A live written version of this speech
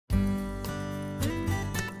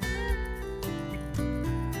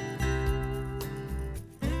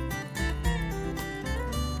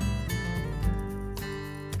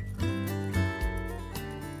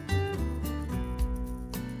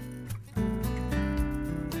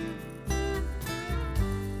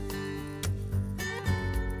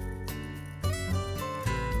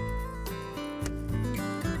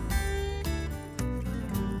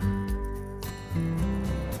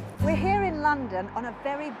London on a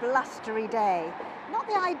very blustery day. Not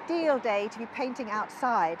the ideal day to be painting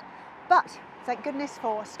outside, but thank goodness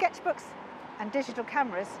for sketchbooks and digital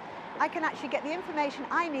cameras, I can actually get the information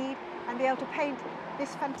I need and be able to paint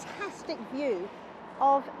this fantastic view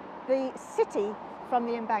of the city from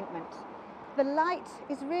the embankment. The light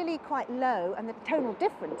is really quite low and the tonal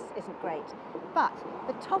difference isn't great, but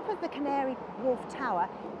the top of the Canary Wharf Tower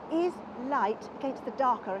is light against the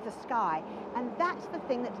darker of the sky, and that's the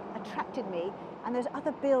thing that attracted me. And those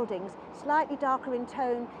other buildings, slightly darker in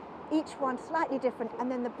tone, each one slightly different,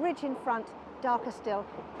 and then the bridge in front, darker still.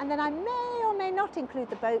 And then I may or may not include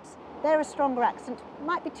the boats. They're a stronger accent,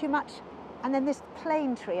 might be too much. And then this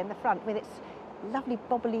plane tree in the front with its lovely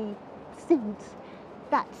bobbly seeds,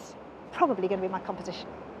 that's probably going to be my composition.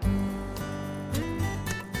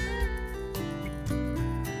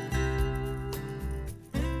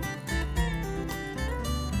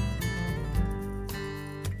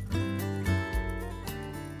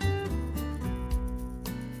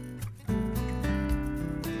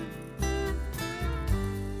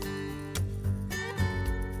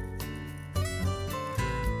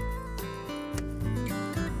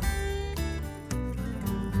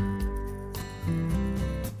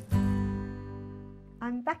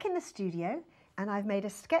 I'm back in the studio and I've made a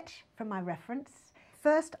sketch from my reference.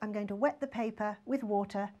 First, I'm going to wet the paper with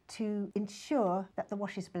water to ensure that the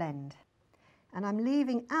washes blend. And I'm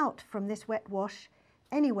leaving out from this wet wash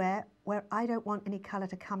anywhere where I don't want any colour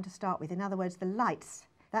to come to start with. In other words, the lights.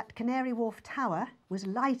 That Canary Wharf Tower was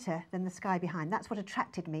lighter than the sky behind. That's what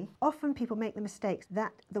attracted me. Often people make the mistake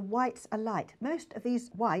that the whites are light. Most of these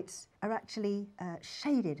whites are actually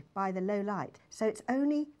shaded by the low light. So it's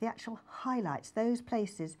only the actual highlights, those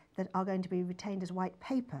places that are going to be retained as white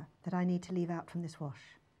paper, that I need to leave out from this wash.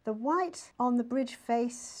 The white on the bridge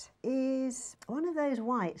face is one of those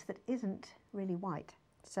whites that isn't really white.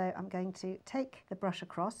 So I'm going to take the brush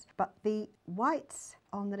across, but the whites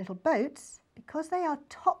on the little boats, because they are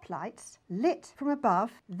top lights lit from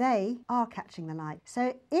above, they are catching the light.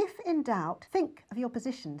 So if in doubt, think of your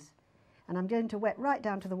positions. And I'm going to wet right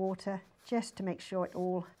down to the water just to make sure it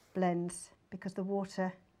all blends, because the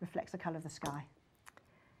water reflects the colour of the sky.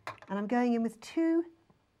 And I'm going in with two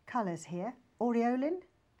colours here, aureolin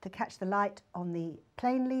to catch the light on the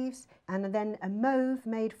plain leaves, and then a mauve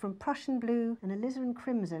made from Prussian blue and alizarin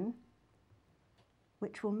crimson,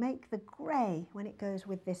 which will make the grey when it goes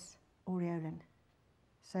with this aureolin.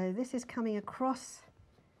 So this is coming across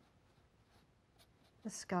the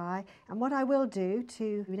sky, and what I will do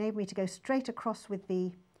to enable me to go straight across with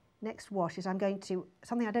the next wash is I'm going to,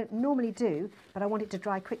 something I don't normally do but I want it to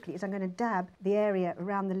dry quickly, is I'm going to dab the area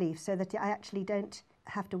around the leaf so that I actually don't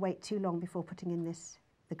have to wait too long before putting in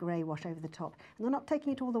the grey wash over the top. And I'm not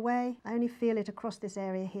taking it all the way, I only feel it across this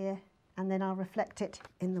area here, and then I'll reflect it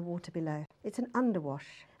in the water below. It's an underwash.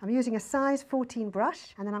 I'm using a size 14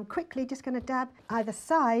 brush, and then I'm quickly just going to dab either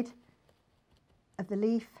side of the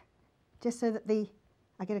leaf just so that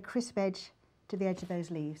I get a crisp edge to the edge of those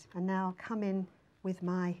leaves. And now I'll come in with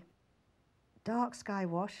my dark sky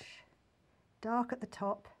wash, dark at the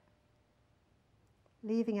top,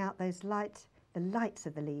 leaving out those lights, the lights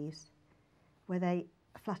of the leaves where they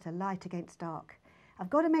flutter light against dark. I've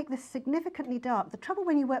got to make this significantly dark. The trouble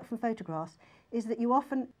when you work from photographs is that you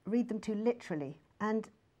often read them too literally, and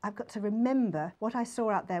I've got to remember what I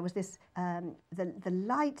saw out there was this, the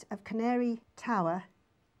light of Canary Tower,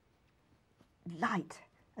 light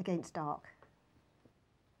against dark.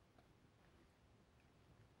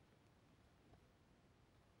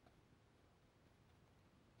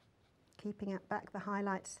 Keeping it back the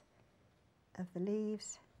highlights of the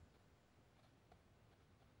leaves.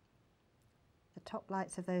 The top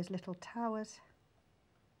lights of those little towers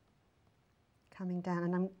coming down,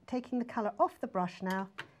 and I'm taking the colour off the brush now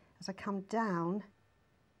as I come down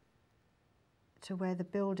to where the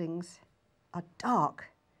buildings are dark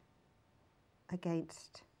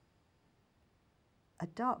against a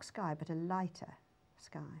dark sky but a lighter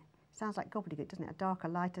sky. Sounds like gobbledygook, doesn't it? A darker,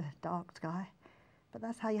 lighter, dark sky. But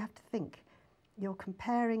that's how you have to think. You're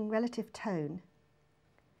comparing relative tone,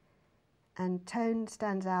 and tone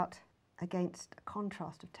stands out against a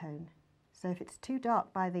contrast of tone. So if it's too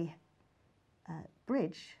dark by the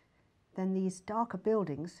bridge, then these darker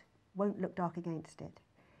buildings won't look dark against it.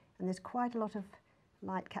 And there's quite a lot of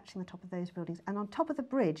light catching the top of those buildings. And on top of the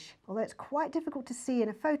bridge, although it's quite difficult to see in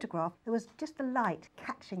a photograph, there was just the light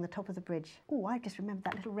catching the top of the bridge. Oh, I just remembered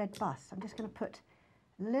that little red bus. I'm just going to put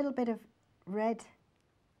a little bit of red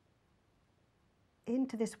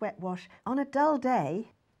into this wet wash. On a dull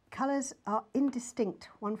day, colours are indistinct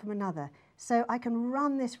one from another, so I can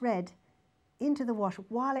run this red into the wash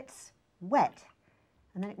while it's wet,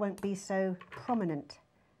 and then it won't be so prominent.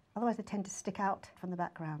 Otherwise they tend to stick out from the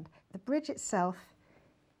background. The bridge itself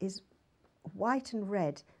is white and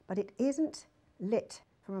red, but it isn't lit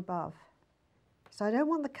from above. So I don't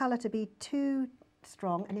want the colour to be too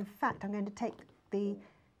strong, and in fact I'm going to take the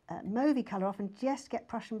mauvey colour off and just get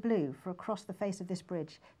Prussian blue for across the face of this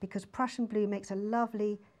bridge, because Prussian blue makes a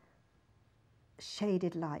lovely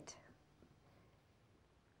shaded light.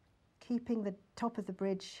 Keeping the top of the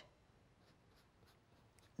bridge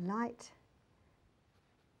light.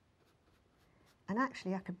 And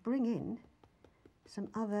actually I could bring in some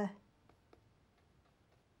other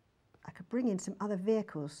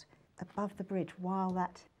vehicles above the bridge while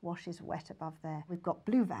that wash is wet above there. We've got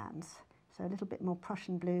blue vans, so a little bit more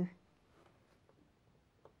Prussian blue.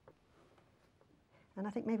 And I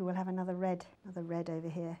think maybe we'll have another red over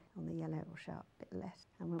here on the yellow. Will show up a bit less,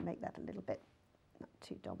 and we'll make that a little bit not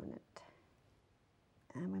too dominant.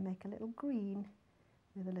 And we'll make a little green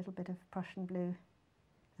with a little bit of Prussian blue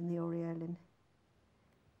and the aureolin,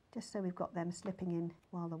 just so we've got them slipping in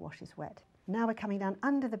while the wash is wet. Now we're coming down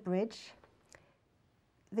under the bridge.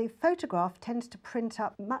 The photograph tends to print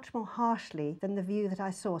up much more harshly than the view that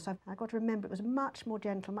I saw, so I've got to remember it was much more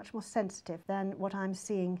gentle, much more sensitive than what I'm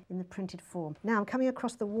seeing in the printed form. Now I'm coming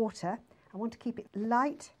across the water. I want to keep it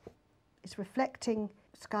light. It's reflecting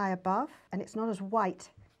sky above, and it's not as white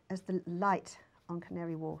as the light on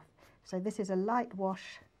Canary Wharf. So this is a light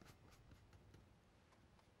wash.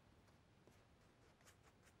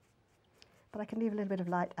 But I can leave a little bit of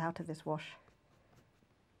light out of this wash.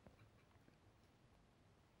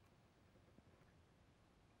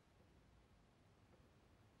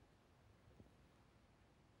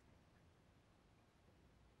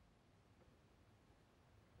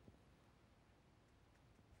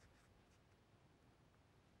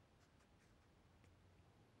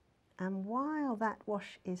 And while that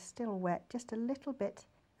wash is still wet, just a little bit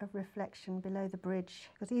of reflection below the bridge,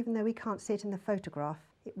 because even though we can't see it in the photograph,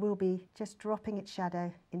 it will be just dropping its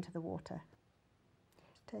shadow into the water.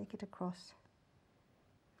 Just take it across.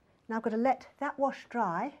 Now I've got to let that wash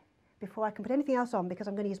dry before I can put anything else on, because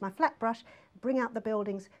I'm going to use my flat brush, bring out the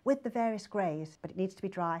buildings with the various greys, but it needs to be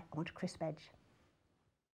dry. I want a crisp edge.